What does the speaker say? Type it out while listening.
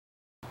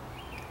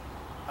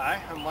Hi,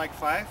 I'm Mike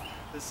Fife.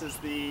 This is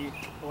the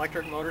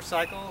electric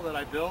motorcycle that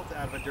I built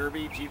out of a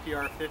Derbi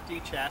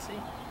GPR-50 chassis.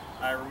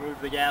 I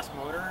removed the gas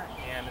motor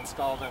and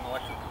installed an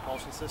electric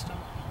propulsion system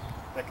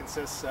that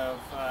consists of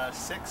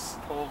 6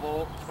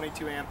 12-volt,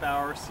 22 amp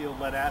hour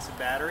sealed lead acid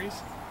batteries,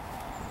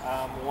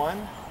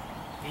 one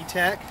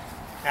VTEC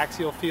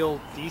axial field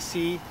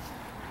DC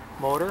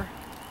motor,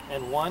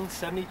 and one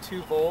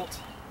 72 volt,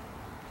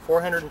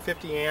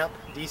 450 amp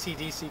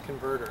DC-DC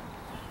converter,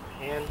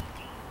 and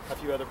a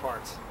few other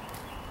parts.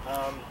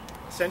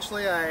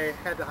 Essentially, I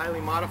had to highly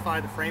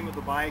modify the frame of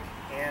the bike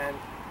and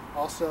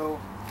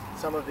also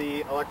some of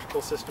the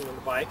electrical system of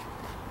the bike.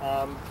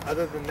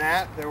 Other than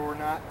that, there were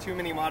not too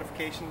many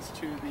modifications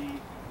to the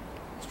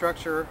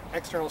structure,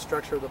 external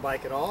structure of the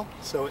bike at all.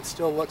 So it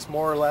still looks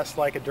more or less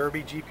like a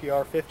Derbi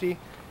GPR-50,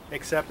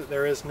 except that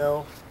there is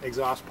no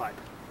exhaust pipe.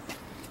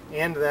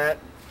 And that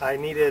I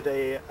needed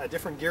a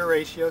different gear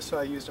ratio, so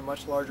I used a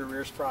much larger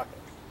rear sprocket.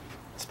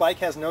 This bike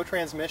has no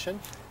transmission.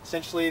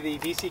 Essentially, the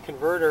DC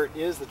converter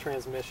is the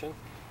transmission.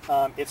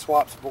 It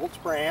swaps volts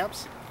per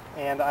amps,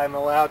 and I'm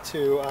allowed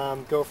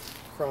to go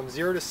from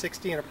 0 to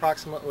 60 in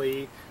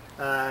approximately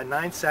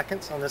 9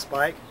 seconds on this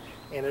bike,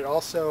 and it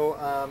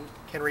also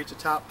can reach a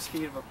top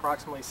speed of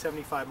approximately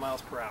 75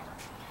 miles per hour.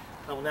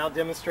 I will now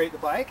demonstrate the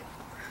bike.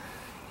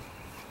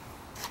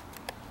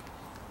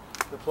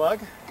 The plug